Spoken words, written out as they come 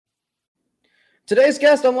Today's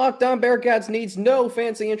guest on Locked On Bearcats needs no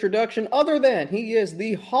fancy introduction other than he is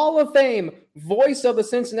the Hall of Fame voice of the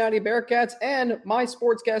Cincinnati Bearcats, and my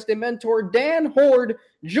sportscasting mentor, Dan Hoard,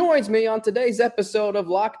 joins me on today's episode of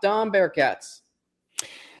Locked On Bearcats.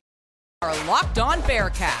 Our Locked On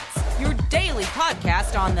Bearcats, your daily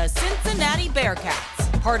podcast on the Cincinnati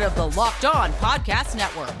Bearcats, part of the Locked On Podcast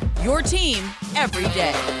Network, your team every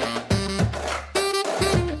day.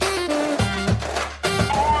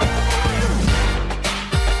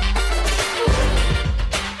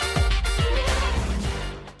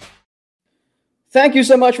 Thank you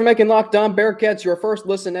so much for making Locked On Bearcats your first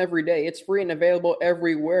listen every day. It's free and available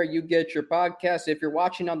everywhere you get your podcasts. If you're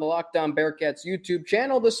watching on the Locked On Bearcats YouTube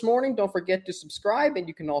channel this morning, don't forget to subscribe, and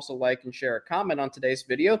you can also like and share a comment on today's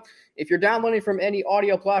video. If you're downloading from any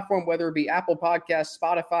audio platform, whether it be Apple Podcasts,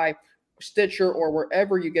 Spotify, Stitcher, or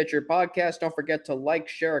wherever you get your podcasts, don't forget to like,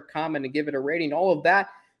 share a comment, and give it a rating. All of that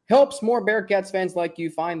helps more Bearcats fans like you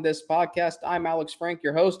find this podcast. I'm Alex Frank,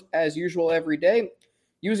 your host, as usual every day.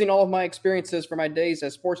 Using all of my experiences from my days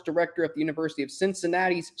as sports director at the University of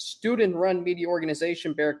Cincinnati's student-run media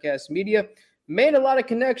organization, Bearcats Media, made a lot of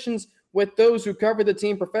connections with those who cover the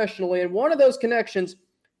team professionally. And one of those connections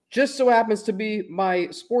just so happens to be my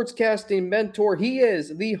sportscasting mentor. He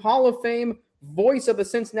is the Hall of Fame voice of the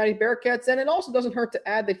Cincinnati Bearcats. And it also doesn't hurt to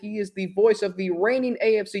add that he is the voice of the reigning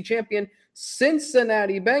AFC champion,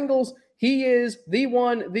 Cincinnati Bengals. He is the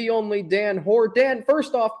one, the only Dan Hoard. Dan,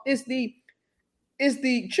 first off, is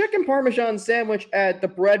the chicken parmesan sandwich at the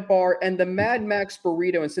Bread Bar and the Mad Max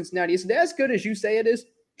burrito in Cincinnati, is it as good as you say it is?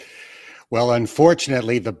 Well,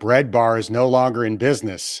 unfortunately, the Bread Bar is no longer in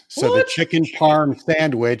business. So the chicken parm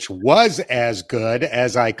sandwich was as good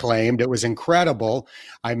as I claimed. It was incredible.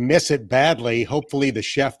 I miss it badly. Hopefully the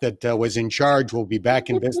chef that was in charge will be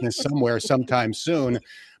back in business somewhere sometime soon.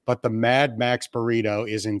 But the Mad Max burrito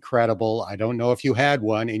is incredible. I don't know if you had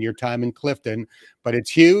one in your time in Clifton, but it's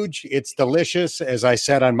huge. It's delicious. As I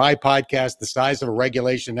said on my podcast, the size of a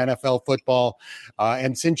regulation NFL football.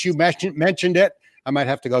 And since you mentioned it, I might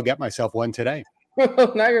have to go get myself one today.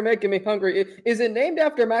 Now you're making me hungry. Is it named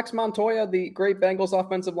after Max Montoya, the great Bengals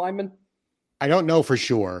offensive lineman? I don't know for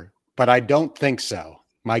sure, but I don't think so.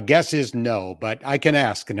 My guess is no, but I can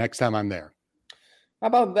ask the next time I'm there. How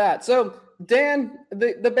about that? So, Dan,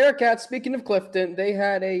 the Bearcats, speaking of Clifton, they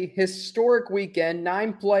had a historic weekend.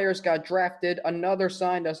 9 players got drafted, another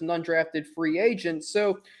signed as an undrafted free agent.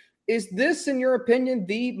 So is this, in your opinion,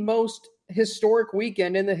 the most historic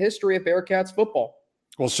weekend in the history of Bearcats football?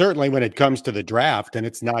 Well, certainly when it comes to the draft, and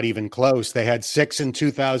it's not even close. They had 6 in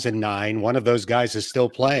 2009. One of those guys is still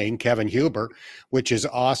playing, Kevin Huber, which is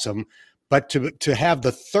awesome. But to have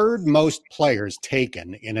the third most players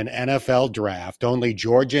taken in an NFL draft, only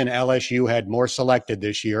Georgia and LSU had more selected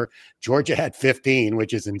this year. Georgia had 15,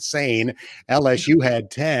 which is insane. LSU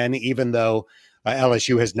had 10, even though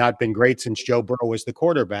LSU has not been great since Joe Burrow was the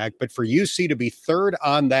quarterback. But for UC to be third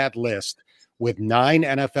on that list with 9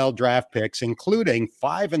 NFL draft picks, including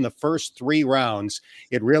 5 in the first 3 rounds,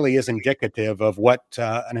 it really is indicative of what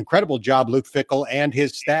an incredible job Luke Fickell and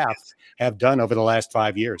his staff have done over the last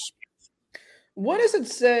 5 years. What does it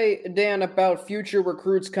say, Dan, about future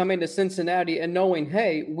recruits coming to Cincinnati and knowing,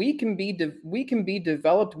 hey, we can be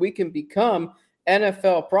developed, we can become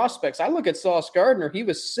NFL prospects? I look at Sauce Gardner. He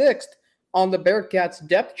was 6th on the Bearcats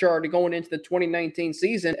depth chart going into the 2019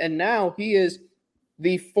 season, and now he is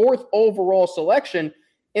the 4th overall selection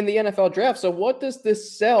in the NFL draft. So what does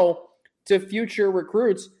this sell to future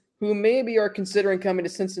recruits who maybe are considering coming to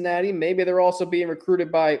Cincinnati? Maybe they're also being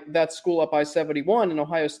recruited by that school up I-71 in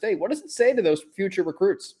Ohio State. What does it say to those future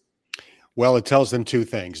recruits? Well, it tells them 2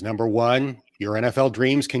 things. Number one, your NFL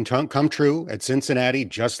dreams can come true at Cincinnati,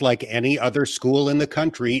 just like any other school in the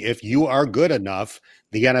country. If you are good enough,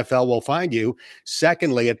 the NFL will find you.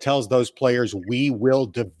 Secondly, it tells those players, we will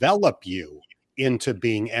develop you into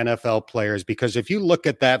being NFL players, because if you look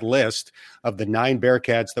at that list of the 9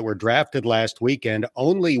 Bearcats that were drafted last weekend,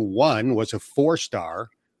 only one was a 4-star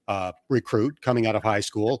recruit coming out of high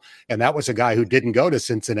school, and that was a guy who didn't go to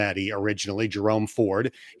Cincinnati originally, Jerome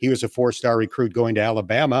Ford. He was a 4-star recruit going to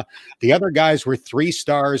Alabama. The other guys were 3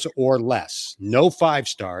 stars or less, no 5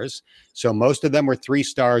 stars. So most of them were 3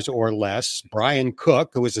 stars or less. Brian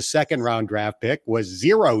Cook, who was a 2nd-round draft pick, was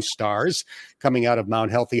 0 stars coming out of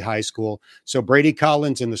Mount Healthy High School. So Brady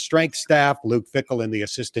Collins and the strength staff, Luke Fickell and the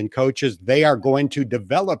assistant coaches, they are going to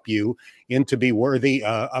develop you into be worthy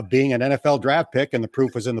of being an NFL draft pick, and the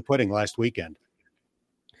proof was in the pudding last weekend.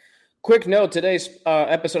 Quick note, today's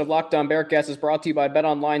episode of Locked On Bearcats is brought to you by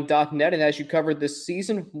BetOnline.net, and as you covered this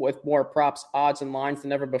season with more props, odds, and lines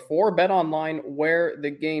than ever before, BetOnline, where the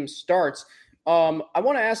game starts. I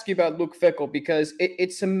want to ask you about Luke Fickell because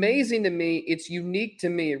it's amazing to me. It's unique to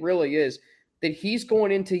me. It really is that he's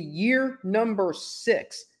going into year number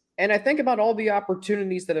 6. And I think about all the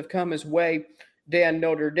opportunities that have come his way. Dan,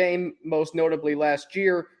 Notre Dame, most notably last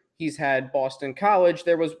year. He's had Boston College.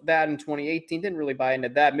 There was that in 2018. Didn't really buy into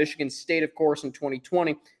that. Michigan State, of course, in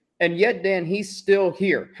 2020. And yet, Dan, he's still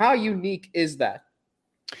here. How unique is that?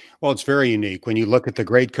 Well, it's very unique. When you look at the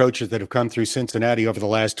great coaches that have come through Cincinnati over the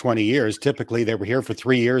last 20 years, typically they were here for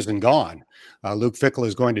 3 years and gone. Luke Fickell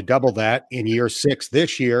is going to double that in year 6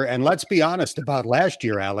 this year. And let's be honest about last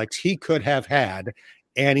year, Alex. He could have had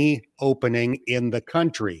any opening in the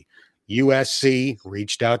country. USC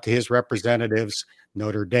reached out to his representatives.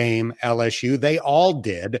 Notre Dame, LSU, they all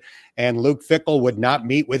did. And Luke Fickell would not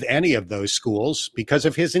meet with any of those schools because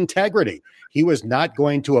of his integrity. He was not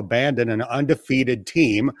going to abandon an undefeated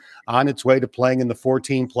team on its way to playing in the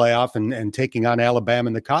 14 playoff and taking on Alabama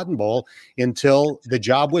in the Cotton Bowl until the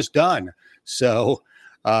job was done. So,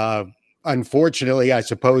 unfortunately, I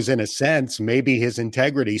suppose in a sense, maybe his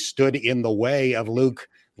integrity stood in the way of Luke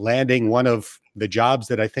landing one of the jobs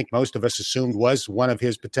that I think most of us assumed was one of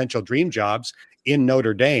his potential dream jobs in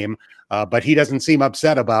Notre Dame. But he doesn't seem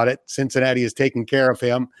upset about it. Cincinnati is taking care of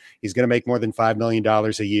him. He's going to make more than $5 million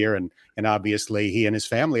a year. And obviously he and his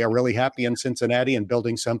family are really happy in Cincinnati and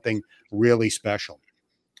building something really special.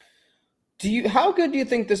 How good do you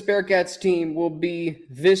think this Bearcats team will be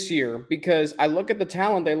this year? Because I look at the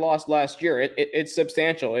talent they lost last year. It's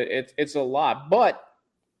substantial. It's a lot. But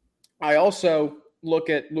I also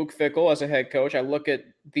look at Luke Fickell as a head coach. I look at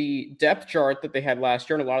the depth chart that they had last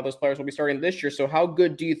year, and a lot of those players will be starting this year. So how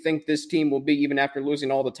good do you think this team will be even after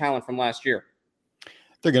losing all the talent from last year?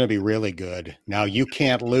 They're going to be really good. Now, you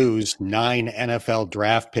can't lose 9 NFL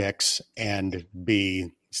draft picks and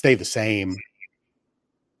stay the same.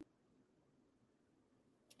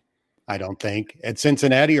 I don't think. At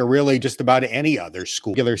Cincinnati or really just about any other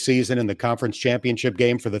school. Regular season in the conference championship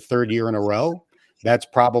game for the 3rd year in a row. That's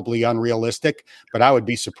probably unrealistic, but I would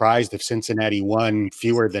be surprised if Cincinnati won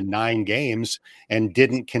fewer than 9 games and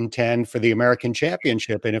didn't contend for the American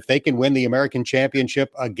championship. And if they can win the American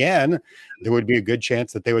championship again, there would be a good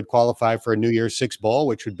chance that they would qualify for a New Year's Six Bowl,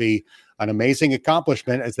 which would be an amazing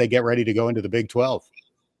accomplishment as they get ready to go into the Big 12.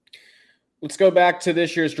 Let's go back to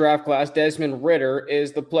this year's draft class. Desmond Ridder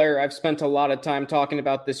is the player I've spent a lot of time talking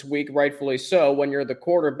about this week, rightfully so. When you're the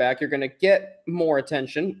quarterback, you're going to get more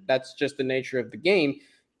attention. That's just the nature of the game.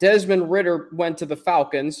 Desmond Ridder went to the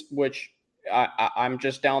Falcons, which I'm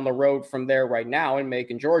just down the road from there right now in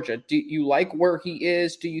Macon, Georgia. Do you like where he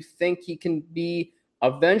is? Do you think he can be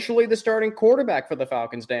eventually the starting quarterback for the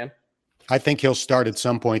Falcons, Dan? I think he'll start at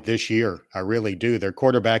some point this year. I really do. Their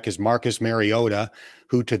quarterback is Marcus Mariota,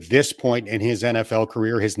 who to this point in his NFL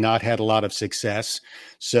career has not had a lot of success.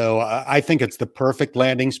 So I think it's the perfect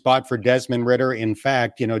landing spot for Desmond Ridder. In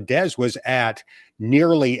fact, Des was at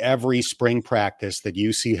nearly every spring practice that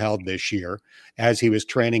UC held this year as he was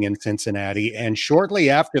training in Cincinnati. And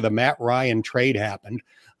shortly after the Matt Ryan trade happened,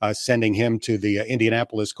 sending him to the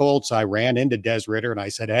Indianapolis Colts, I ran into Des Ridder and I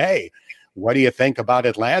said, "Hey, what do you think about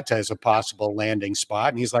Atlanta as a possible landing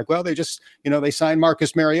spot?" And he's like, "Well, they just, they signed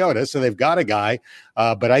Marcus Mariota, so they've got a guy."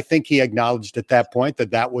 But I think he acknowledged at that point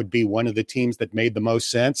that would be one of the teams that made the most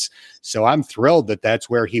sense. So I'm thrilled that that's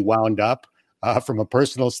where he wound up. From a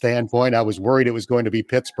personal standpoint, I was worried it was going to be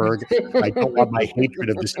Pittsburgh. I don't want my hatred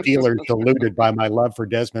of the Steelers diluted by my love for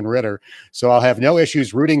Desmond Ridder. So I'll have no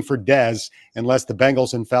issues rooting for Des unless the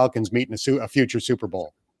Bengals and Falcons meet in a future Super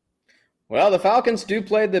Bowl. Well, the Falcons do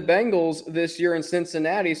play the Bengals this year in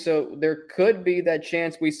Cincinnati, so there could be that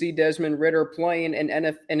chance we see Desmond Ridder playing in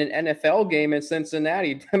an NFL game in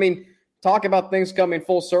Cincinnati. I mean, talk about things coming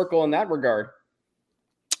full circle in that regard.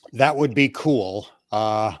 That would be cool.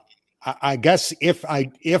 I guess if,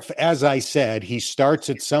 as I said, he starts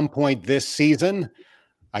at some point this season,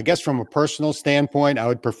 I guess from a personal standpoint, I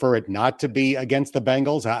would prefer it not to be against the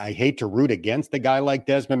Bengals. I hate to root against a guy like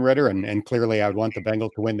Desmond Ridder, and clearly I would want the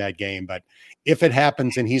Bengals to win that game. But if it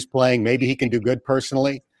happens and he's playing, maybe he can do good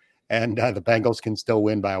personally, and the Bengals can still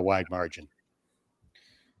win by a wide margin.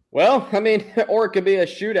 Well, I mean, or it could be a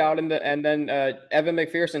shootout, and then Evan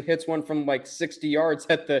McPherson hits one from like 60 yards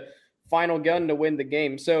at the final gun to win the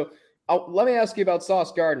game. So let me ask you about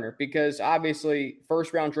Sauce Gardner, because obviously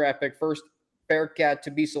first-round draft pick, first Bearcat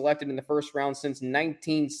to be selected in the first round since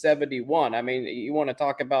 1971. I mean, you want to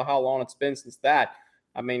talk about how long it's been since that.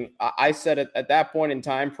 I mean, I said at that point in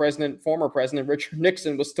time, former President Richard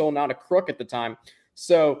Nixon was still not a crook at the time.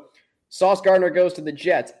 So Sauce Gardner goes to the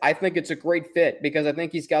Jets. I think it's a great fit because I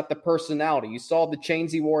think he's got the personality. You saw the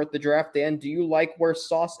chains he wore at the draft end. Do you like where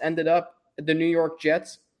Sauce ended up at the New York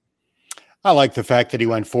Jets? I like the fact that he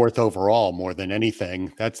went fourth overall more than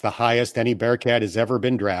anything. That's the highest any Bearcat has ever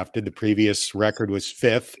been drafted. The previous record was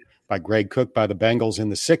fifth by Greg Cook by the Bengals in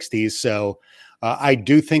the 60s. So I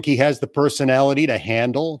do think he has the personality to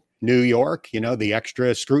handle New York, the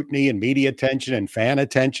extra scrutiny and media attention and fan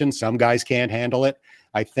attention. Some guys can't handle it.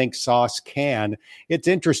 I think Sauce can. It's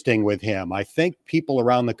interesting with him. I think people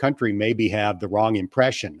around the country maybe have the wrong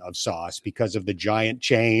impression of Sauce because of the giant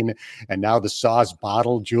chain and now the Sauce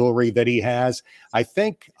bottle jewelry that he has. I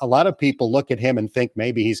think a lot of people look at him and think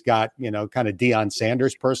maybe he's got, kind of Deion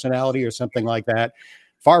Sanders personality or something like that.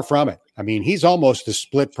 Far from it. I mean, he's almost a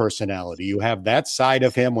split personality. You have that side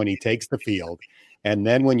of him when he takes the field. And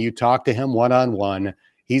then when you talk to him one-on-one,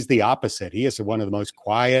 he's the opposite. He is one of the most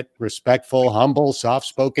quiet, respectful, humble,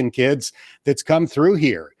 soft-spoken kids that's come through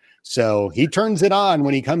here. So he turns it on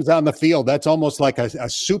when he comes on the field. That's almost like a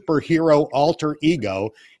superhero alter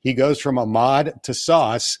ego. He goes from Ahmad to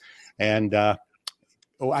Sauce. And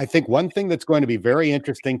I think one thing that's going to be very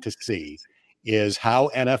interesting to see is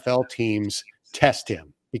how NFL teams test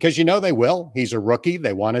him. Because they will. He's a rookie.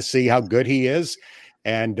 They want to see how good he is.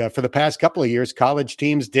 And for the past couple of years, college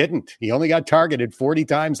teams didn't. He only got targeted 40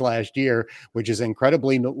 times last year, which is an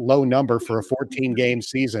incredibly low number for a 14-game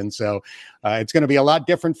season. So it's going to be a lot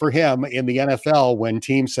different for him in the NFL when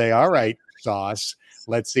teams say, all right, Sauce,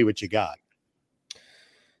 let's see what you got.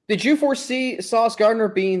 Did you foresee Sauce Gardner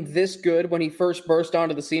being this good when he first burst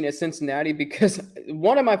onto the scene at Cincinnati? Because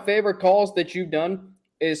one of my favorite calls that you've done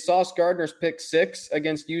is Sauce Gardner's pick 6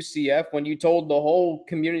 against UCF when you told the whole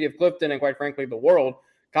community of Clifton and, quite frankly, the world,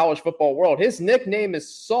 college football world, his nickname is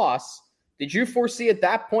Sauce. Did you foresee at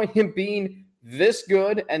that point him being this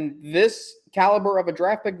good and this caliber of a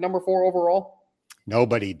draft pick, number 4 overall?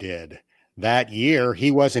 Nobody did. That year,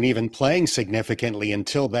 he wasn't even playing significantly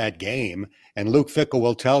until that game. And Luke Fickell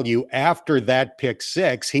will tell you after that pick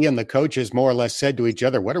 6, he and the coaches more or less said to each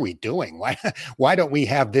other, what are we doing? Why don't we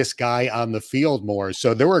have this guy on the field more?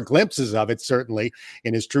 So there were glimpses of it, certainly,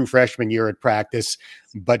 in his true freshman year at practice.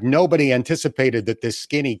 But nobody anticipated that this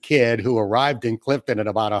skinny kid who arrived in Clifton at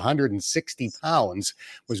about 160 pounds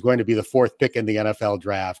was going to be the 4th pick in the NFL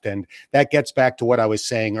draft. And that gets back to what I was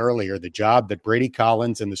saying earlier, the job that Brady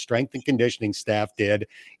Collins and the strength and conditioning staff did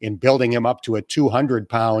in building him up to a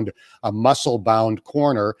 200-pound, muscle-bound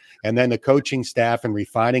corner, and then the coaching staff and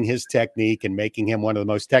refining his technique and making him one of the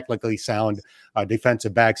most technically sound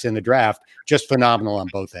defensive backs in the draft. Just phenomenal on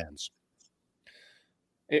both ends.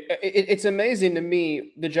 It's amazing to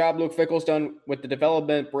me the job Luke Fickell's done with the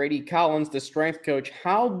development, Brady Collins, the strength coach,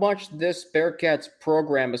 how much this Bearcats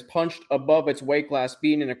program is punched above its weight class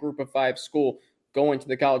being in a group of 5 school going to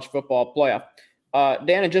the college football playoff.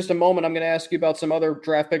 Dan, in just a moment, I'm going to ask you about some other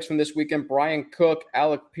draft picks from this weekend. Brian Cook,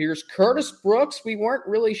 Alec Pierce, Curtis Brooks. We weren't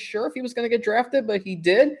really sure if he was going to get drafted, but he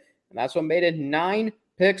did. And that's what made it 9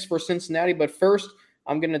 picks for Cincinnati. But first,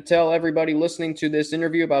 I'm going to tell everybody listening to this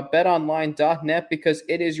interview about betonline.net because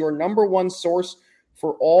it is your number one source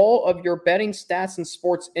for all of your betting stats and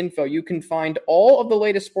sports info. You can find all of the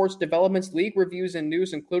latest sports developments, league reviews, and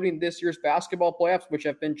news, including this year's basketball playoffs, which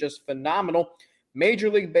have been just phenomenal. Major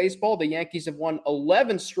League Baseball, the Yankees have won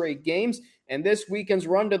 11 straight games, and this weekend's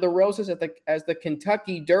run to the Roses as the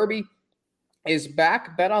Kentucky Derby is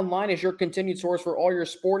back. BetOnline is your continued source for all your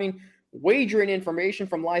sporting wagering information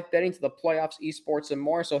from live betting to the playoffs, esports, and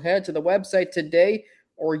more. So head to the website today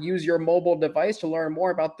or use your mobile device to learn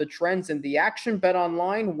more about the trends in the action.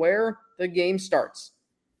 BetOnline, where the game starts.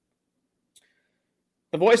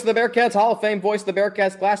 The voice of the Bearcats, Hall of Fame voice of the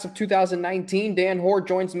Bearcats class of 2019, Dan Hoard,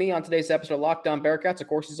 joins me on today's episode of Locked On Bearcats. Of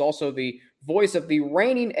course, he's also the voice of the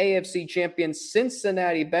reigning AFC champion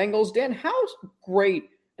Cincinnati Bengals. Dan, how great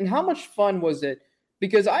and how much fun was it?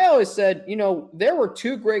 Because I always said, there were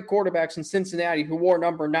 2 great quarterbacks in Cincinnati who wore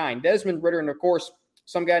number 9, Desmond Ridder and, of course,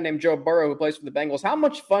 some guy named Joe Burrow who plays for the Bengals. How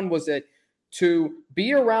much fun was it to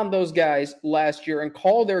be around those guys last year and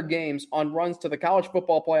call their games on runs to the college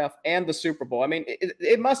football playoff and the Super Bowl? I mean,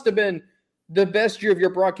 it must have been the best year of your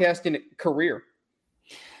broadcasting career.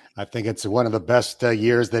 I think it's one of the best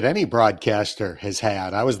years that any broadcaster has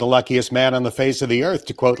had. I was the luckiest man on the face of the earth,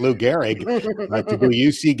 to quote Lou Gehrig, to do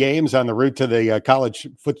UC games on the route to the college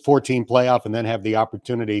 14 playoff and then have the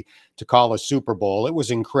opportunity to call a Super Bowl. It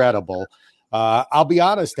was incredible. I'll be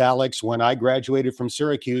honest, Alex, when I graduated from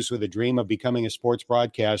Syracuse with a dream of becoming a sports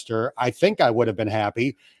broadcaster, I think I would have been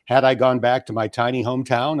happy had I gone back to my tiny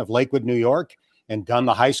hometown of Lakewood, New York, and done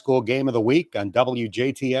the high school game of the week on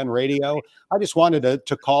WJTN radio. I just wanted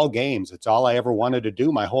to call games. It's all I ever wanted to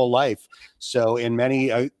do my whole life. So in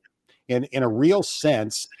a real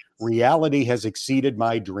sense, reality has exceeded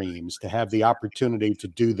my dreams to have the opportunity to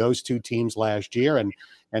do those two teams last year.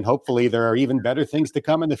 And hopefully there are even better things to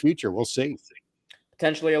come in the future. We'll see.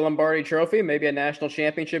 Potentially a Lombardi trophy, maybe a national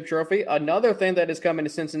championship trophy. Another thing that is coming to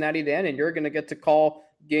Cincinnati, Dan, and you're going to get to call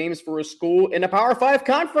games for a school in a Power 5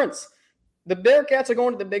 conference. The Bearcats are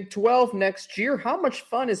going to the Big 12 next year. How much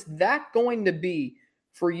fun is that going to be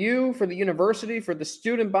for you, for the university, for the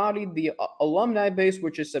student body, the alumni base,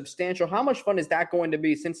 which is substantial? How much fun is that going to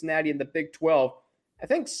be, Cincinnati in the Big 12? I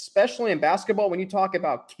think especially in basketball, when you talk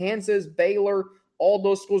about Kansas, Baylor, all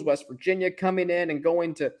those schools, West Virginia coming in and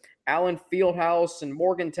going to Allen Fieldhouse and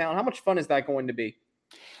Morgantown, how much fun is that going to be?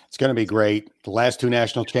 It's going to be great. The last two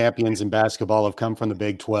national champions in basketball have come from the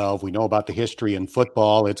Big 12. We know about the history in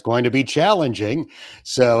football. It's going to be challenging.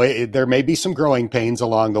 So there may be some growing pains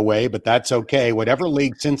along the way, but that's okay. Whatever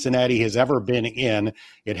league Cincinnati has ever been in,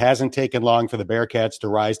 it hasn't taken long for the Bearcats to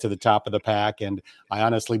rise to the top of the pack. And I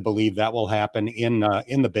honestly believe that will happen in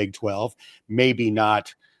the Big 12. Maybe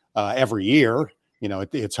not every year. You know,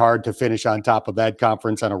 it's hard to finish on top of that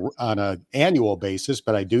conference on an annual basis,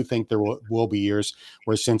 but I do think there will be years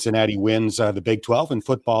where Cincinnati wins the Big 12 in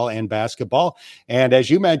football and basketball. And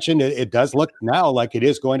as you mentioned, it does look now like it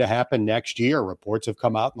is going to happen next year. Reports have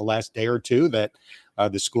come out in the last day or two that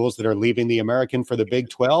the schools that are leaving the American for the Big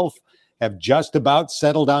 12 have just about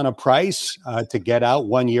settled on a price to get out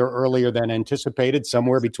 1 year earlier than anticipated,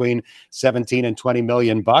 somewhere between 17 and 20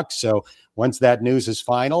 million bucks. So once that news is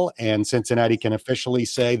final and Cincinnati can officially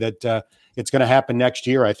say that it's going to happen next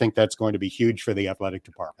year, I think that's going to be huge for the athletic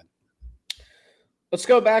department. Let's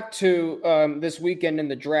go back to this weekend in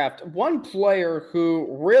the draft. One player who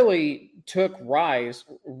really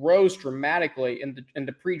rose dramatically in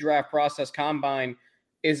the pre-draft process combine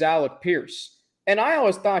is Alec Pierce. And I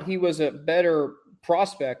always thought he was a better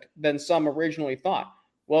prospect than some originally thought.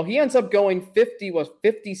 Well, he ends up going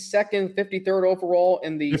 52nd, 53rd overall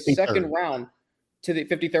in the 53rd. Second round to the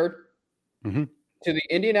 53rd to the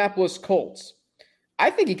Indianapolis Colts. I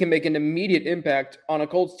think he can make an immediate impact on a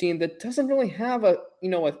Colts team that doesn't really have a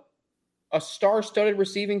star-studded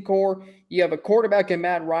receiving core. You have a quarterback in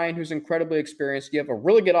Matt Ryan who's incredibly experienced. You have a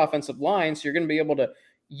really good offensive line, so you're going to be able to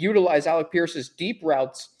utilize Alec Pierce's deep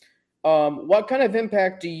routes. What kind of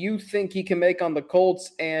impact do you think he can make on the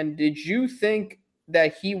Colts? And did you think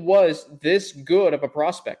that he was this good of a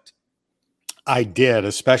prospect? I did,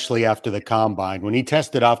 especially after the combine. When he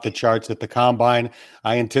tested off the charts at the combine,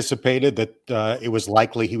 I anticipated that it was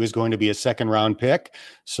likely he was going to be a second-round pick.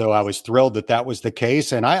 So I was thrilled that that was the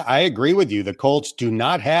case. And I agree with you. The Colts do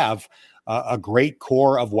not have a great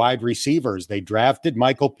core of wide receivers. They drafted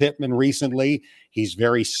Michael Pittman recently. He's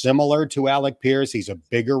very similar to Alec Pierce. He's a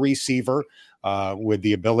bigger receiver with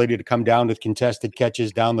the ability to come down with contested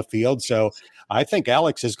catches down the field. So I think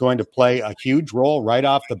Alex is going to play a huge role right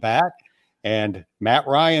off the bat. And Matt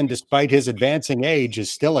Ryan, despite his advancing age,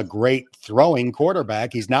 is still a great throwing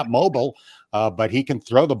quarterback. He's not mobile, but he can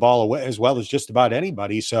throw the ball away as well as just about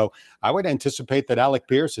anybody. So I would anticipate that Alec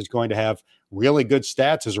Pierce is going to have really good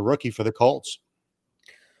stats as a rookie for the Colts.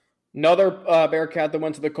 Another Bearcat that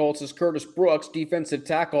went to the Colts is Curtis Brooks, defensive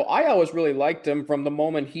tackle. I always really liked him from the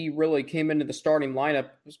moment he really came into the starting lineup.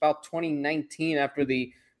 It was about 2019 after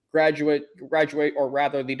the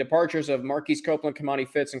the departures of Marquise Copeland, Kamani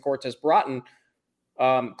Fitz, and Cortez Broughton.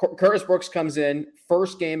 Curtis Brooks comes in,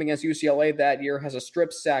 first game against UCLA that year, has a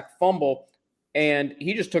strip sack fumble, and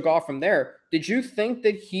he just took off from there. Did you think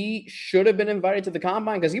that he should have been invited to the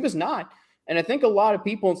combine? Because he was not. And I think a lot of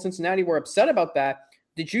people in Cincinnati were upset about that.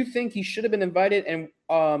 Did you think he should have been invited? And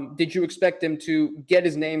did you expect him to get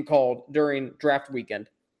his name called during draft weekend?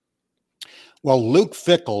 Well, Luke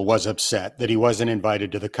Fickell was upset that he wasn't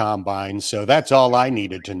invited to the combine, so that's all I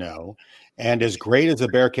needed to know. And as great as the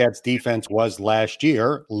Bearcats defense was last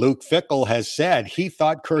year, Luke Fickell has said he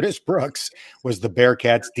thought Curtis Brooks was the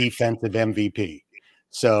Bearcats defensive MVP.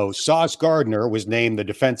 So Sauce Gardner was named the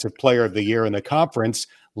defensive player of the year in the conference.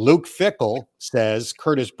 Luke Fickell says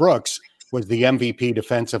Curtis Brooks was the MVP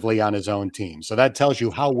defensively on his own team. So that tells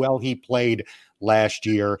you how well he played last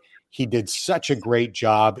year. He did such a great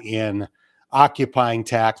job in occupying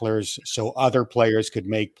tacklers so other players could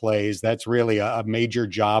make plays. That's really a major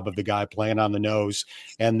job of the guy playing on the nose.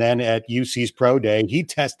 And then at UC's Pro Day, he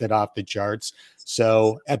tested off the charts.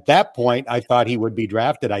 So at that point, I thought he would be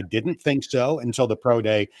drafted. I didn't think so until the Pro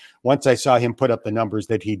Day. Once I saw him put up the numbers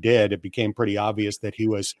that he did, it became pretty obvious that he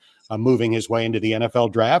was moving his way into the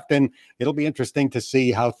NFL draft. And it'll be interesting to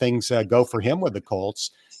see how things go for him with the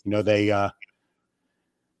Colts. You know, they've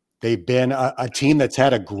been a team that's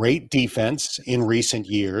had a great defense in recent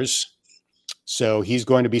years. So he's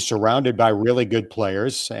going to be surrounded by really good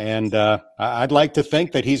players. And I'd like to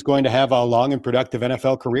think that he's going to have a long and productive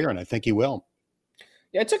NFL career, and I think he will.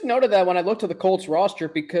 Yeah, I took note of that when I looked at the Colts roster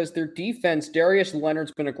because their defense, Darius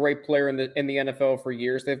Leonard's been a great player in the NFL for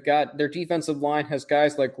years. They've got their defensive line has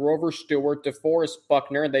guys like Grover Stewart, DeForest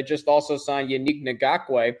Buckner, and they just also signed Yannick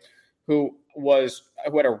Ngakoue, who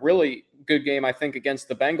had a really good game, I think, against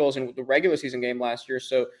the Bengals in the regular season game last year.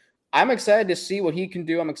 So I'm excited to see what he can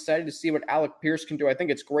do. I'm excited to see what Alec Pierce can do. I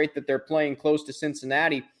think it's great that they're playing close to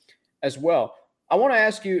Cincinnati as well. I want to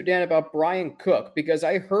ask you, Dan, about Brian Cook, because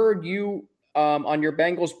I heard you on your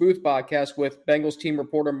Bengals Booth podcast with Bengals team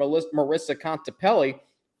reporter Marissa Contepelli.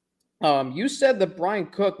 You said that Brian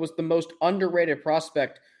Cook was the most underrated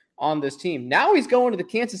prospect on this team. Now he's going to the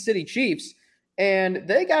Kansas City Chiefs, and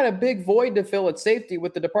they got a big void to fill at safety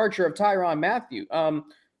with the departure of Tyrann Mathieu.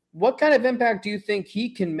 What kind of impact do you think he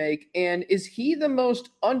can make, and is he the most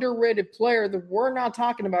underrated player that we're not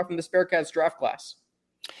talking about from this Bearcats draft class?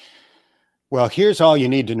 Well, here's all you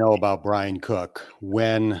need to know about Brian Cook.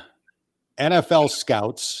 When NFL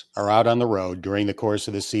scouts are out on the road during the course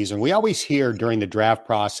of the season, we always hear during the draft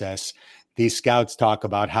process, these scouts talk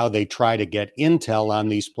about how they try to get intel on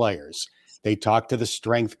these players. They talk to the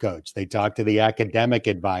strength coach. They talk to the academic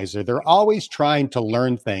advisor. They're always trying to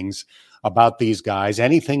learn things about these guys,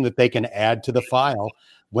 anything that they can add to the file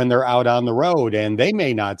when they're out on the road. And they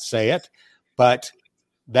may not say it, but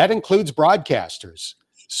that includes broadcasters.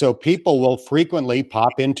 So people will frequently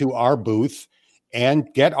pop into our booth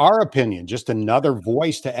and get our opinion, just another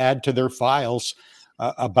voice to add to their files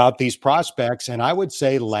about these prospects. And I would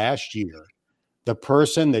say last year, the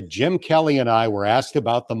person that Jim Kelly and I were asked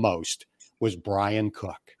about the most was Brian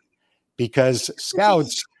Cook, because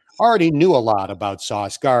scouts already knew a lot about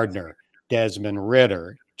Sauce Gardner, Desmond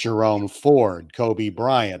Ridder, Jerome Ford, Kobe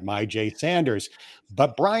Bryant, Myjai Sanders.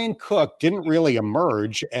 But Brian Cook didn't really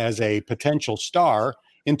emerge as a potential star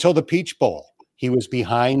until the Peach Bowl. He was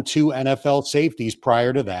behind two NFL safeties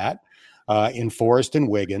prior to that, in Forrest and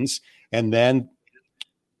Wiggins. And then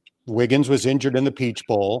Wiggins was injured in the Peach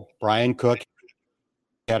Bowl. Brian Cook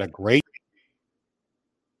had a great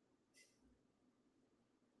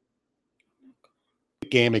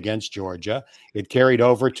game against Georgia. It carried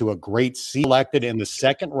over to a great selected in the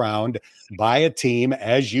second round by a team,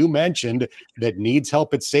 as you mentioned, that needs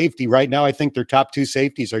help at safety. Right now, I think their top two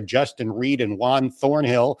safeties are Justin Reed and Juan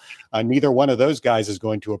Thornhill. Neither one of those guys is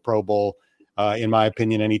going to a Pro Bowl, in my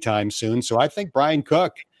opinion, anytime soon. So I think Brian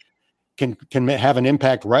Cook can have an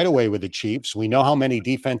impact right away with the Chiefs. We know how many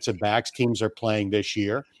defensive backs teams are playing this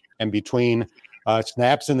year, and between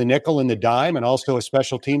snaps in the nickel and the dime, and also a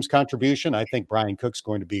special teams contribution, I think Brian Cook's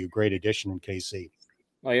going to be a great addition in KC.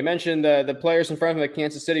 Well, you mentioned the players in front of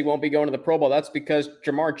Kansas City won't be going to the Pro Bowl. That's because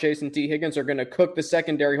Jamar Chase and T. Higgins are going to cook the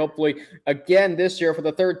secondary, hopefully, again this year for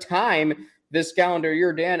the third time this calendar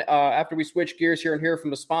year. Dan, after we switch gears here and hear from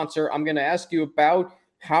the sponsor, I'm going to ask you about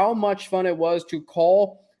how much fun it was to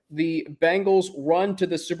call the Bengals run to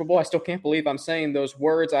the Super Bowl. I still can't believe I'm saying those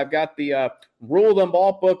words. I've got the Rule Them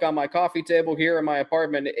All book on my coffee table here in my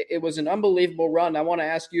apartment. It was an unbelievable run. I want to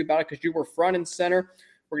ask you about it because you were front and center.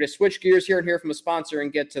 We're going to switch gears here and hear from a sponsor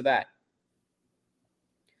and get to that.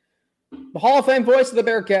 The Hall of Fame voice of the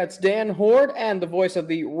Bearcats, Dan Hoard, and the voice of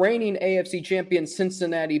the reigning AFC champion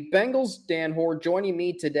Cincinnati Bengals, Dan Hoard, joining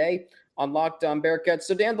me today on Locked On Bearcats.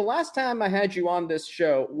 So, Dan, the last time I had you on this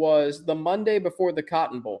show was the Monday before the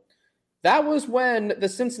Cotton Bowl. That was when the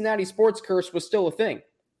Cincinnati sports curse was still a thing.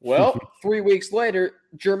 Well, 3 weeks later,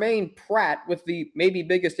 Jermaine Pratt with the maybe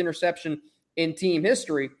biggest interception in team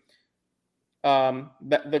history,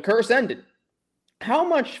 the curse ended. How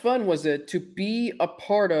much fun was it to be a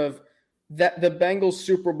part of the Bengals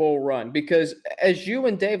Super Bowl run? Because as you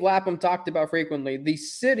and Dave Lapham talked about frequently, the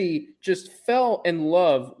city just fell in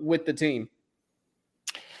love with the team.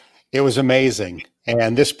 It was amazing.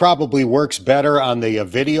 And this probably works better on the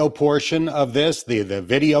video portion of this, the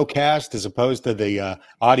video cast, as opposed to the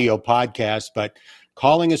audio podcast. But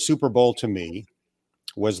calling a Super Bowl to me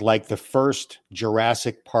was like the first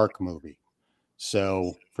Jurassic Park movie.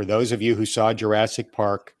 So for those of you who saw Jurassic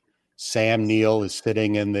Park, Sam Neill is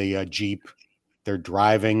sitting in the Jeep. They're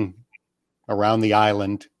driving around the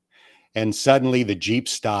island, and suddenly the Jeep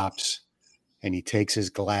stops, and he takes his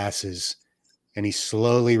glasses, and he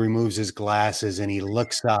slowly removes his glasses, and he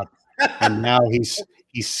looks up, and now he's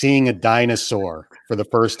seeing a dinosaur for the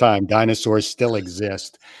first time. Dinosaurs still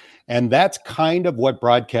exist. And that's kind of what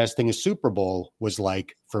broadcasting a Super Bowl was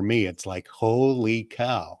like for me. It's like, holy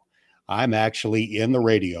cow, I'm actually in the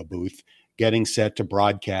radio booth getting set to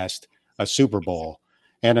broadcast a Super Bowl.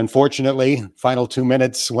 And unfortunately, final 2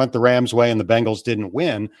 minutes went the Rams' way and the Bengals didn't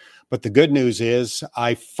win. But the good news is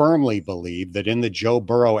I firmly believe that in the Joe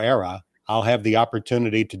Burrow era, I'll have the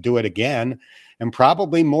opportunity to do it again, and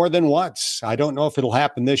probably more than once. I don't know if it'll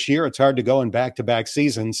happen this year. It's hard to go in back-to-back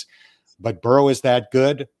seasons, but Burrow is that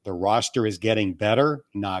good. The roster is getting better,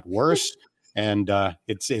 not worse. And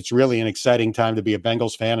it's really an exciting time to be a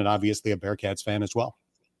Bengals fan and obviously a Bearcats fan as well.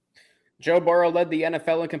 Joe Burrow led the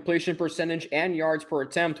NFL in completion percentage and yards per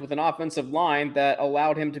attempt with an offensive line that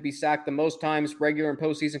allowed him to be sacked the most times regular and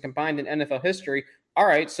postseason combined in NFL history. All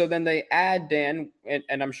right, so then they add Dan,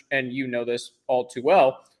 and you know this all too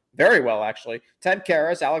well, very well actually, Ted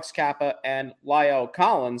Karras, Alex Kappa, and Lyle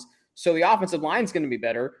Collins. So the offensive line is going to be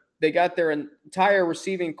better. They got their entire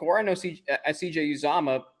receiving core. I know CJ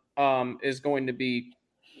Uzomah is going to be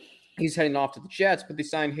 – he's heading off to the Jets, but they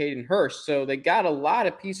signed Hayden Hurst. So they got a lot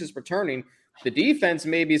of pieces returning. The defense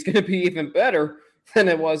maybe is going to be even better than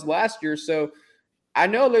it was last year. So I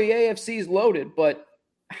know the AFC is loaded, but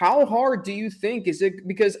how hard do you think is it?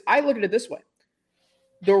 Because I look at it this way.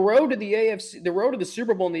 The road to the AFC, the road to the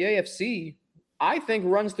Super Bowl in the AFC, I think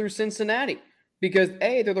runs through Cincinnati because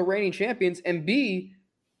A, they're the reigning champions, and B,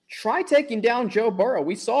 try taking down Joe Burrow.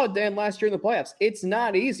 We saw it, Dan, last year in the playoffs. It's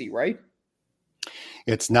not easy, right?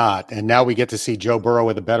 It's not. And now we get to see Joe Burrow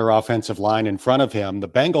with a better offensive line in front of him. The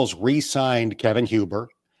Bengals re-signed Kevin Huber,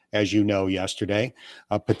 as you know, yesterday,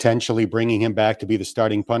 potentially bringing him back to be the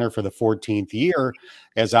starting punter for the 14th year.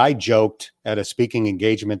 As I joked at a speaking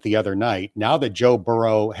engagement the other night, now that Joe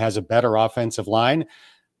Burrow has a better offensive line,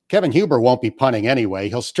 Kevin Huber won't be punting anyway.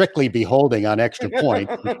 He'll strictly be holding on extra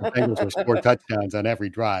points. The Bengals will score touchdowns on every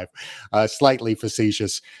drive. Slightly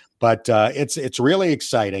facetious, but it's really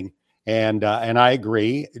exciting. And I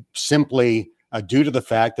agree, simply due to the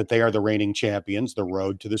fact that they are the reigning champions, the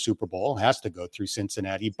road to the Super Bowl has to go through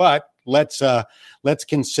Cincinnati. But let's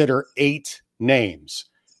consider 8 names: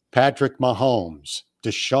 Patrick Mahomes,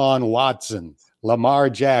 Deshaun Watson, Lamar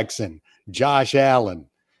Jackson, Josh Allen,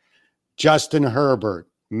 Justin Herbert,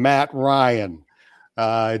 Matt Ryan,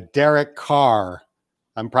 Derek Carr.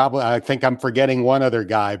 I think I'm forgetting one other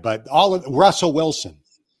guy, but Russell Wilson.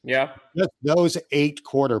 Yeah. Those 8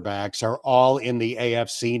 quarterbacks are all in the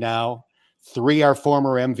AFC now. 3 are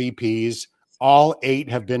former MVPs. All 8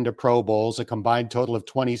 have been to Pro Bowls, a combined total of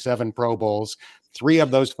 27 Pro Bowls. 3 of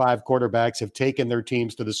those 5 quarterbacks have taken their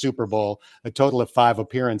teams to the Super Bowl, a total of 5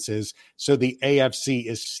 appearances. So the AFC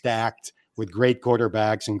is stacked with great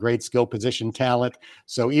quarterbacks and great skill position talent.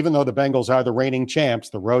 So even though the Bengals are the reigning champs,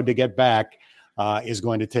 the road to get back is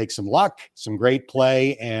going to take some luck, some great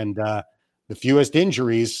play, and the fewest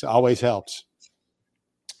injuries always helps.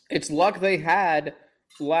 It's luck they had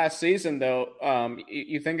last season, though.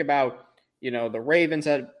 You think about, the Ravens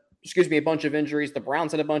had, a bunch of injuries. The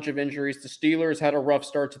Browns had a bunch of injuries. The Steelers had a rough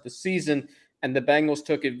start to the season, and the Bengals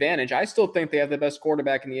took advantage. I still think they have the best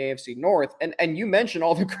quarterback in the AFC North. And you mentioned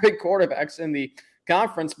all the great quarterbacks in the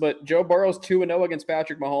conference, but Joe Burrow's 2-0 against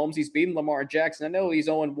Patrick Mahomes. He's beaten Lamar Jackson. I know he's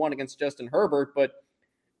 0-1 against Justin Herbert, but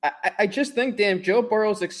I just think, Dan, Joe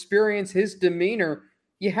Burrow's experience, his demeanor,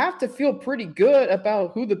 you have to feel pretty good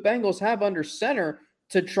about who the Bengals have under center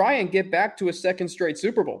to try and get back to a second straight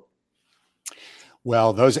Super Bowl.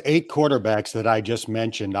 Well, those 8 quarterbacks that I just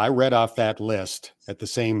mentioned, I read off that list at the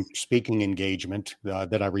same speaking engagement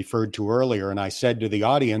that I referred to earlier, and I said to the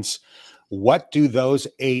audience, what do those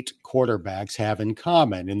 8 quarterbacks have in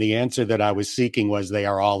common? And the answer that I was seeking was they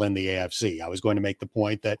are all in the AFC. I was going to make the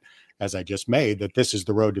point that, as I just made, that this is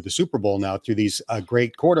the road to the Super Bowl now through these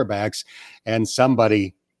great quarterbacks. And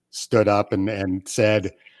somebody stood up and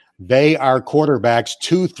said, they are quarterbacks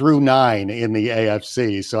 2 through 9 in the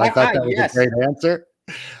AFC. So I thought that was a great answer.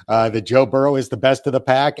 That Joe Burrow is the best of the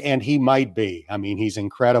pack, and he might be. I mean, he's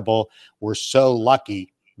incredible. We're so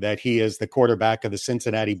lucky that he is the quarterback of the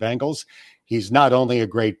Cincinnati Bengals. He's not only a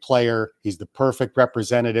great player, he's the perfect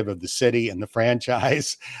representative of the city and the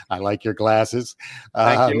franchise. I like your glasses.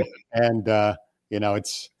 Thank you. And,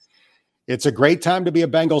 it's a great time to be a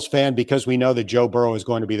Bengals fan because we know that Joe Burrow is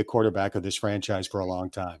going to be the quarterback of this franchise for a long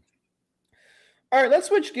time. All right, let's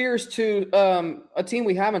switch gears to a team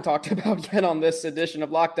we haven't talked about yet on this edition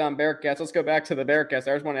of Locked On Bearcats. Let's go back to the Bearcats.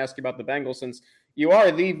 I just want to ask you about the Bengals since you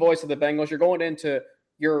are the voice of the Bengals. You're going into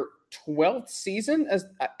your 12th season.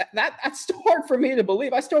 That's still hard for me to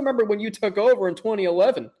believe. I still remember when you took over in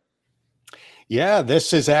 2011. Yeah,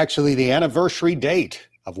 this is actually the anniversary date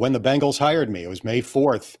of when the Bengals hired me. It was May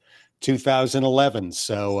 4th, 2011.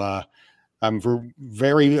 So I'm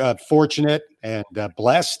very fortunate and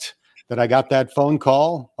blessed that I got that phone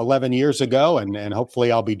call 11 years ago, and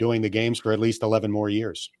hopefully I'll be doing the games for at least 11 more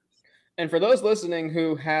years. And for those listening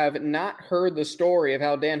who have not heard the story of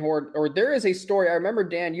how Dan Hoard, or there is a story. I remember,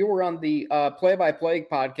 Dan, you were on the play-by-play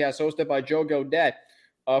podcast hosted by Joe Godet,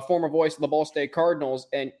 former voice of the Ball State Cardinals,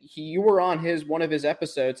 and you were on one of his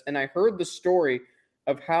episodes, and I heard the story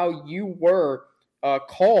of how you were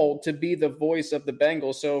called to be the voice of the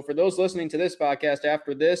Bengals. So for those listening to this podcast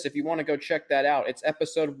after this, if you want to go check that out, it's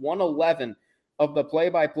episode 111 of the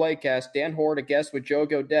play-by-play cast. Dan Hoard, a guest with Joe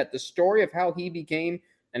Godet. The story of how he became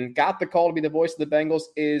and got the call to be the voice of the Bengals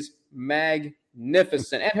is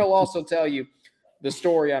magnificent. And he'll also tell you the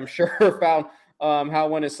story, I'm sure, about how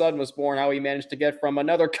when his son was born, how he managed to get from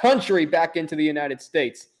another country back into the United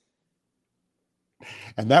States.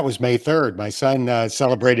 And that was May 3rd. My son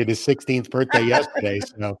celebrated his 16th birthday yesterday.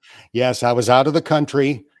 So, yes, I was out of the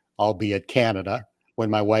country, albeit Canada, when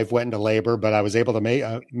my wife went into labor, but I was able to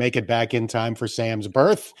make it back in time for Sam's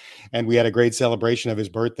birth. And we had a great celebration of his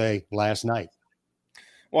birthday last night.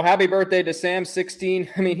 Well, happy birthday to Sam, 16.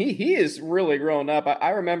 I mean, he is really grown up.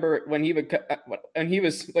 I remember when he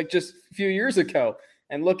was like just a few years ago,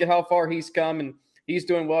 and look at how far he's come, and he's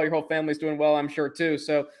doing well. Your whole family's doing well, I'm sure, too.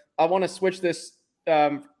 So I want to switch this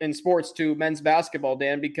in sports to men's basketball,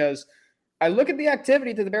 Dan, because I look at the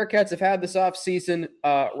activity that the Bearcats have had this offseason.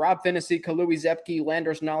 Rob Finney, Kalui Zepke,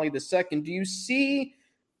 Landers Nolly II. Do you see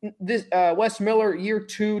this Wes Miller year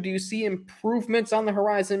 2? Do you see improvements on the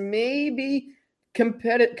horizon? Maybe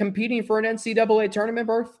competing for an NCAA tournament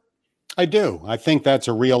berth? I do. I think that's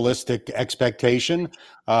a realistic expectation.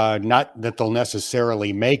 Not that they'll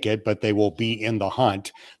necessarily make it, but they will be in the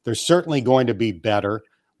hunt. They're certainly going to be better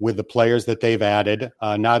with the players that they've added,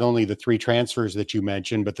 not only the 3 transfers that you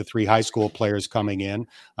mentioned, but the 3 high school players coming in.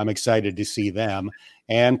 I'm excited to see them.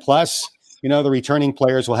 And plus, the returning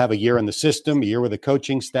players will have a year in the system, a year with the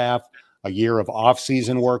coaching staff, a year of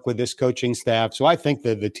off-season work with this coaching staff. So I think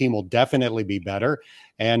that the team will definitely be better.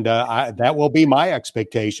 And that will be my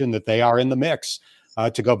expectation, that they are in the mix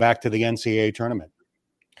to go back to the NCAA tournament.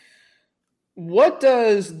 What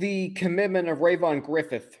does the commitment of Rayvon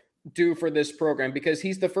Griffith do for this program? Because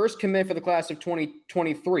he's the first commit for the class of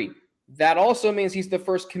 2023. That also means he's the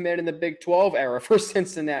first commit in the Big 12 era for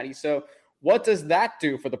Cincinnati. So what does that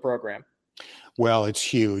do for the program? Well, it's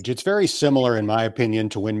huge. It's very similar, in my opinion,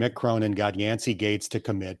 to when Mick Cronin got Yancey Gates to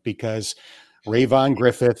commit, because Rayvon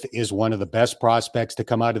Griffith is one of the best prospects to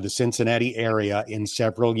come out of the Cincinnati area in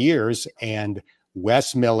several years. And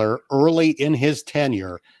Wes Miller, early in his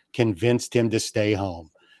tenure, convinced him to stay home.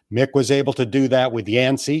 Mick was able to do that with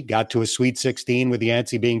Yancey, got to a Sweet 16 with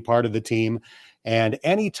Yancey being part of the team. And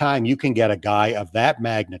anytime you can get a guy of that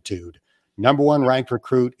magnitude, number 1 ranked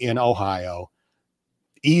recruit in Ohio,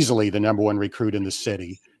 easily the number 1 recruit in the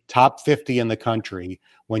city, top 50 in the country,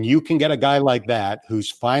 when you can get a guy like that,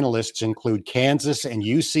 whose finalists include Kansas and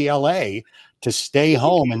UCLA, to stay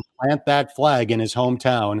home and plant that flag in his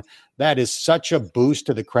hometown, that is such a boost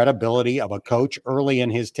to the credibility of a coach early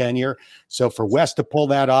in his tenure. So for Wes to pull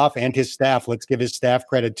that off, and his staff, let's give his staff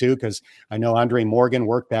credit too, because I know Andre Morgan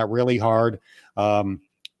worked that really hard.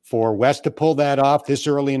 For Wes to pull that off this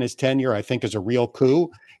early in his tenure, I think is a real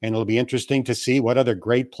coup. And it'll be interesting to see what other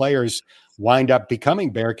great players wind up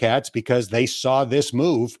becoming Bearcats, because they saw this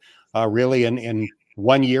move really in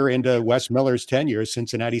 1 year into Wes Miller's tenure as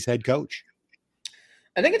Cincinnati's head coach.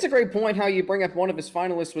 I think it's a great point how you bring up one of his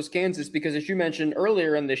finalists was Kansas, because as you mentioned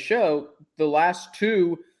earlier in the show, the last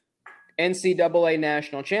 2 NCAA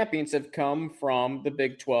national champions have come from the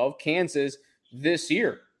Big 12, Kansas, this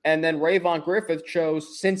year. And then Rayvon Griffith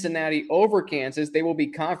chose Cincinnati over Kansas. They will be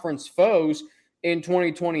conference foes in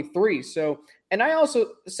 2023. So, and I also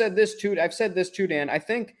said this too, I've said this too, Dan, I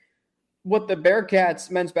think what the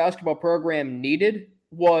Bearcats men's basketball program needed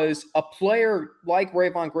was a player like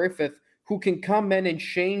Rayvon Griffith who can come in and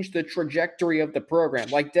change the trajectory of the program,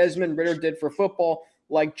 like Desmond Ridder did for football,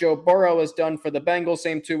 like Joe Burrow has done for the Bengals,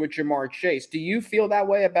 same too with Jamar Chase. Do you feel that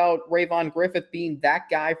way about Rayvon Griffith being that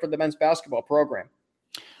guy for the men's basketball program?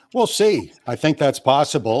 We'll see. I think that's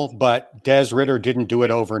possible, but Des Ridder didn't do it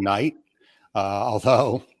overnight.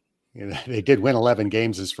 Although they did win 11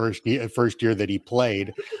 games his first year that he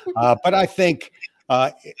played. But I think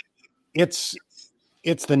it's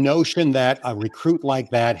the notion that a recruit like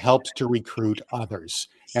that helps to recruit others.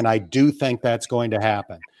 And I do think that's going to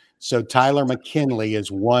happen. So Tyler McKinley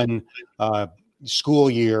is 1 school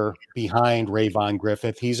year behind Rayvon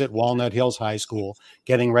Griffith. He's at Walnut Hills High School,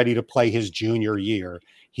 getting ready to play his junior year.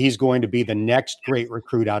 He's going to be the next great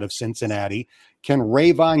recruit out of Cincinnati. Can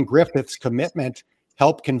Rayvon Griffith's commitment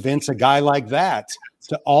help convince a guy like that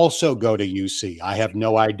to also go to UC? I have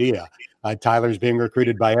no idea. Tyler's being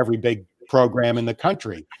recruited by every big program in the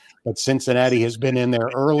country. But Cincinnati has been in there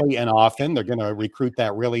early and often. They're going to recruit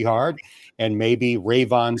that really hard. And maybe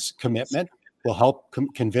Rayvon's commitment will help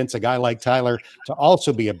convince a guy like Tyler to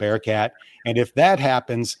also be a Bearcat. And if that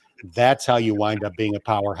happens, that's how you wind up being a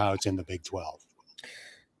powerhouse in the Big 12.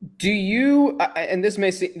 Do you, and this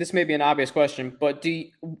may be an obvious question, but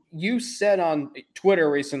you said on Twitter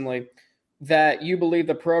recently that you believe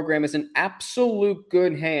the program is in absolute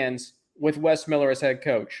good hands with Wes Miller as head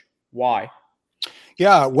coach. Why?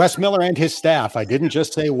 Yeah, Wes Miller and his staff. I didn't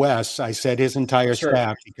just say Wes, I said his entire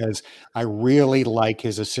staff, because I really like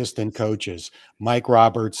his assistant coaches, Mike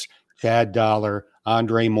Roberts, Chad Dollar,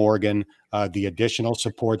 Andre Morgan, the additional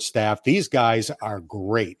support staff. These guys are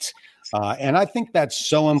great. And I think that's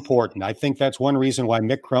so important. I think that's one reason why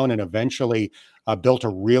Mick Cronin eventually built a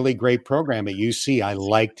really great program at UC. I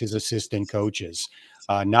liked his assistant coaches,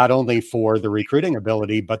 not only for the recruiting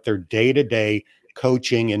ability, but their day-to-day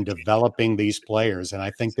coaching and developing these players. And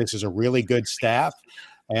I think this is a really good staff.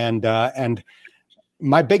 And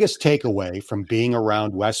my biggest takeaway from being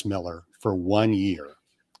around Wes Miller for 1 year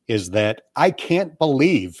is that I can't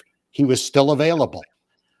believe he was still available.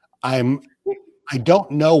 I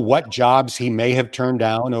don't know what jobs he may have turned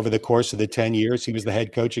down over the course of the 10 years he was the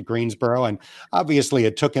head coach at Greensboro. And obviously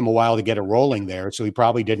it took him a while to get it rolling there. So he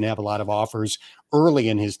probably didn't have a lot of offers early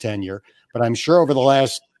in his tenure, but I'm sure over the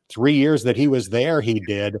last 3 years that he was there, he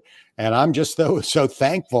did. And I'm just so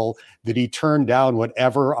thankful that he turned down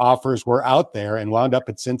whatever offers were out there and wound up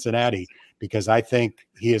at Cincinnati, because I think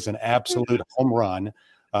he is an absolute home run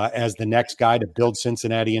as the next guy to build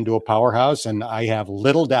Cincinnati into a powerhouse. And I have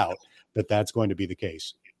little doubt that that's going to be the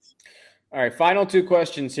case. All right, final two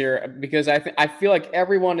questions here, because I feel like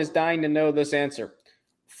everyone is dying to know this answer.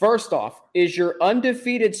 First off, is your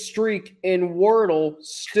undefeated streak in Wordle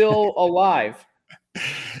still alive?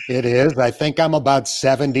 It is. I think I'm about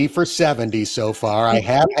 70 for 70 so far. I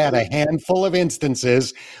have had a handful of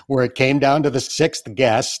instances where it came down to the sixth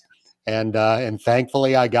guess, and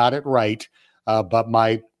thankfully I got it right. But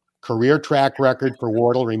my career track record for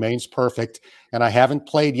Wardle remains perfect, and I haven't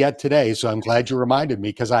played yet today, so I'm glad you reminded me,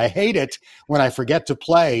 because I hate it when I forget to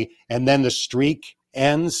play and then the streak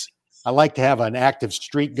ends. I like to have an active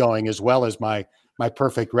streak going as well as my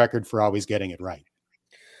perfect record for always getting it right.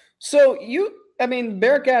 So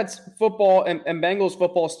Bearcats football and Bengals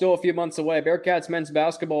football is still a few months away. Bearcats men's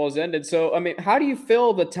basketball has ended. So, how do you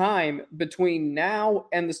fill the time between now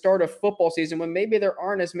and the start of football season when maybe there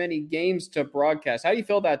aren't as many games to broadcast? How do you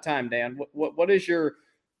fill that time, Dan? What does your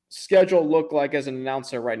schedule look like as an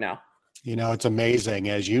announcer right now? You know, it's amazing.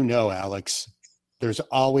 As you know, Alex, there's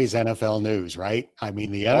always NFL news, right? I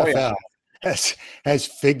mean, the NFL has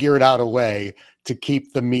figured out a way to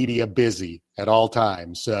keep the media busy at all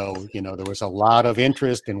times. So, there was a lot of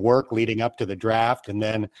interest and work leading up to the draft and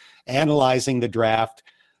then analyzing the draft.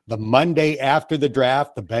 The Monday after the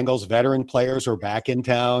draft, the Bengals veteran players were back in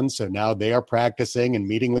town. So now they are practicing and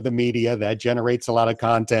meeting with the media. That generates a lot of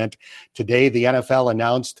content. Today, the NFL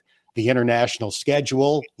announced the international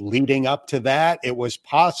schedule leading up to that. It was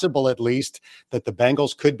possible, at least, that the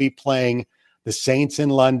Bengals could be playing the Saints in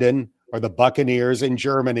London or the Buccaneers in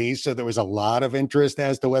Germany. So there was a lot of interest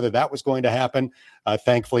as to whether that was going to happen.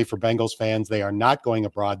 Thankfully for Bengals fans, they are not going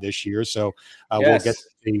abroad this year. So we'll get to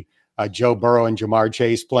see Joe Burrow and Jamar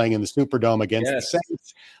Chase playing in the Superdome against the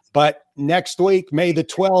Saints. But next week, May the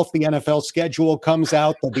 12th, the NFL schedule comes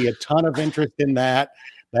out. There'll be a ton of interest in that.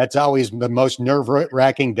 That's always the most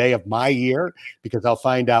nerve-wracking day of my year, because I'll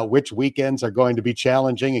find out which weekends are going to be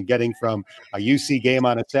challenging and getting from a UC game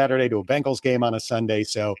on a Saturday to a Bengals game on a Sunday.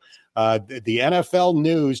 So the NFL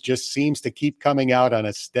news just seems to keep coming out on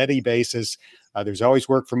a steady basis. There's always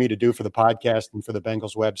work for me to do for the podcast and for the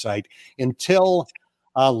Bengals website until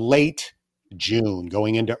late June,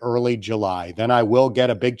 going into early July. Then I will get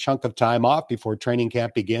a big chunk of time off before training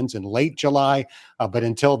camp begins in late July. But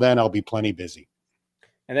until then, I'll be plenty busy.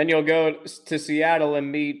 And then you'll go to Seattle and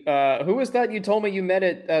meet, who was that you told me you met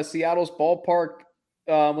at Seattle's ballpark?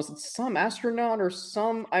 Was it some astronaut or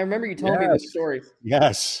some? I remember you telling me this story.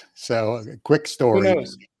 Yes. So a quick story. Who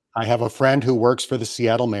knows? I have a friend who works for the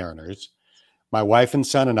Seattle Mariners. My wife and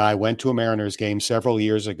son and I went to a Mariners game several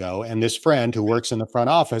years ago, and this friend who works in the front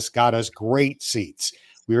office got us great seats.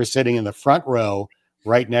 We were sitting in the front row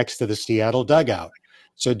right next to the Seattle dugout.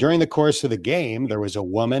 So during the course of the game, there was a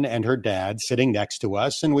woman and her dad sitting next to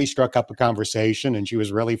us, and we struck up a conversation, and she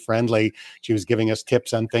was really friendly. She was giving us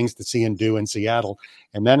tips on things to see and do in Seattle.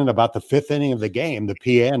 And then in about the fifth inning of the game, the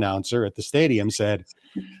PA announcer at the stadium said,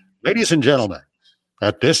 "Ladies and gentlemen,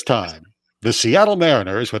 at this time, the Seattle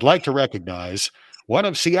Mariners would like to recognize one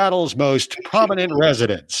of Seattle's most prominent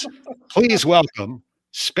residents. Please welcome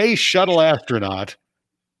space shuttle astronaut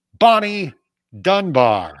Bonnie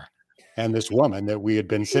Dunbar. And this woman that we had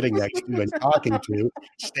been sitting next to and talking to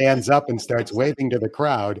stands up and starts waving to the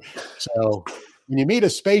crowd. So when you meet a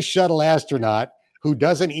space shuttle astronaut who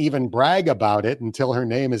doesn't even brag about it until her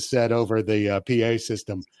name is said over the PA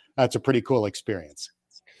system, that's a pretty cool experience.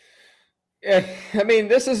 Yeah, I mean,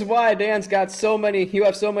 this is why Dan's got you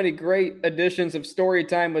have so many great editions of Story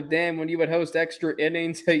Time with Dan when you would host extra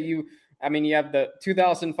innings. You have the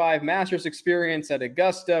 2005 Masters experience at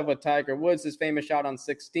Augusta with Tiger Woods, his famous shot on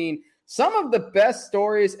 16. Some of the best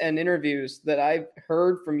stories and interviews that I've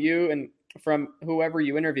heard from you and from whoever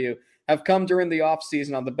you interview have come during the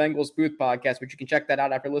offseason on the Bengals Booth podcast, which you can check that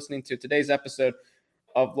out after listening to today's episode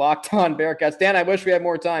of Locked On Bearcats. Dan, I wish we had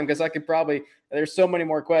more time because there's so many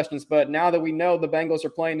more questions, but now that we know the Bengals are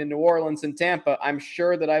playing in New Orleans and Tampa, I'm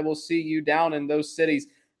sure that I will see you down in those cities.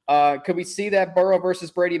 Could we see that Burrow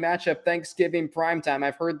versus Brady matchup Thanksgiving primetime?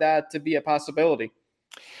 I've heard that to be a possibility.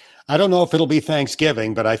 I don't know if it'll be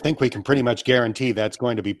Thanksgiving, but I think we can pretty much guarantee that's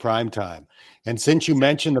going to be primetime. And since you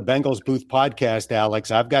mentioned the Bengals Booth podcast,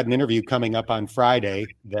 Alex, I've got an interview coming up on Friday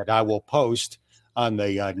that I will post on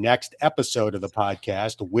the next episode of the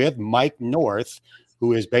podcast with Mike North,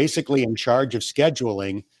 who is basically in charge of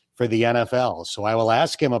scheduling for the NFL. So I will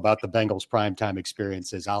ask him about the Bengals primetime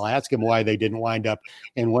experiences. I'll ask him why they didn't wind up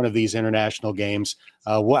in one of these international games.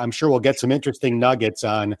 I'm sure we'll get some interesting nuggets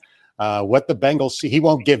on what the Bengals see. He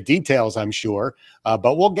won't give details, I'm sure,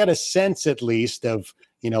 but we'll get a sense at least of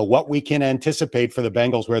what we can anticipate for the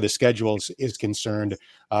Bengals where the schedule is concerned,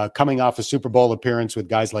 coming off a Super Bowl appearance with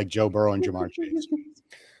guys like Joe Burrow and Jamar Chase.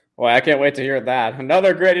 Well, I can't wait to hear that.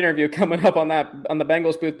 Another great interview coming up on the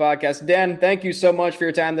Bengals Booth podcast. Dan, thank you so much for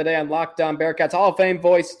your time today on Locked On Bearcats, Hall of Fame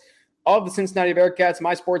voice of the Cincinnati Bearcats,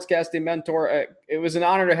 my sportscasting mentor. It was an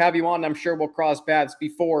honor to have you on, and I'm sure we'll cross paths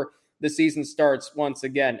before the season starts once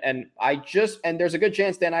again. And there's a good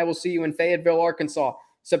chance, Dan, I will see you in Fayetteville, Arkansas,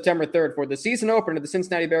 September 3rd for the season opener of the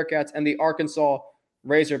Cincinnati Bearcats and the Arkansas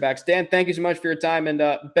Razorbacks. Dan, thank you so much for your time, and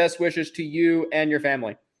best wishes to you and your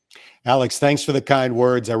family. Alex, thanks for the kind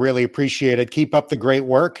words. I really appreciate it. Keep up the great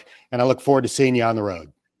work, and I look forward to seeing you on the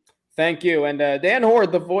road. Thank you. And Dan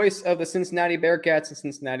Hoard, the voice of the Cincinnati Bearcats and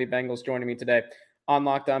Cincinnati Bengals, joining me today on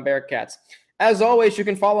Locked On Bearcats. As always, you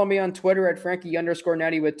can follow me on Twitter at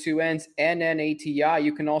Frankie_Natty with 2 N's, NNATI.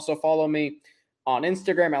 You can also follow me on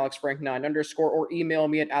Instagram, AlexFrank9_, or email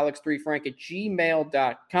me at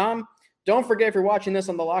alex3frank@gmail.com. Don't forget, if you're watching this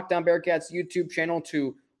on the Locked On Bearcats YouTube channel,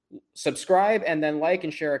 to subscribe and then like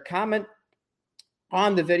and share a comment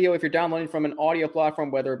on the video. If you're downloading from an audio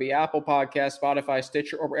platform, whether it be Apple Podcasts, Spotify,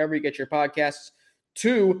 Stitcher, or wherever you get your podcasts,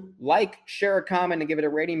 to like, share a comment, and give it a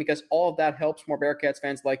rating, because all of that helps more Bearcats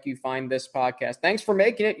fans like you find this podcast. Thanks for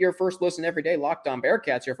making it your first listen every day. Locked On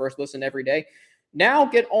Bearcats, your first listen every day. Now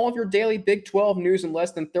get all of your daily Big 12 news in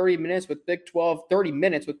less than 30 minutes with Big 12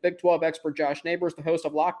 expert Josh Neighbors, the host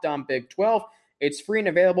of Locked On Big 12. It's free and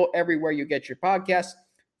available everywhere you get your podcasts.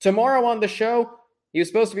 Tomorrow on the show, he was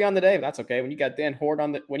supposed to be on the day, but that's okay. When you got Dan Hoard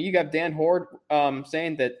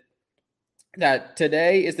saying that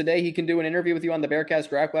today is the day he can do an interview with you on the Bearcats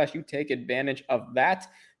Draft Class, you take advantage of that.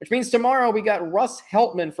 Which means tomorrow we got Russ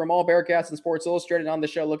Heltman from All Bearcats and Sports Illustrated on the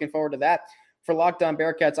show. Looking forward to that. For Locked On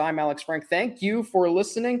Bearcats, I'm Alex Frank. Thank you for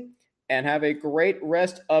listening, and have a great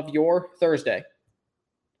rest of your Thursday.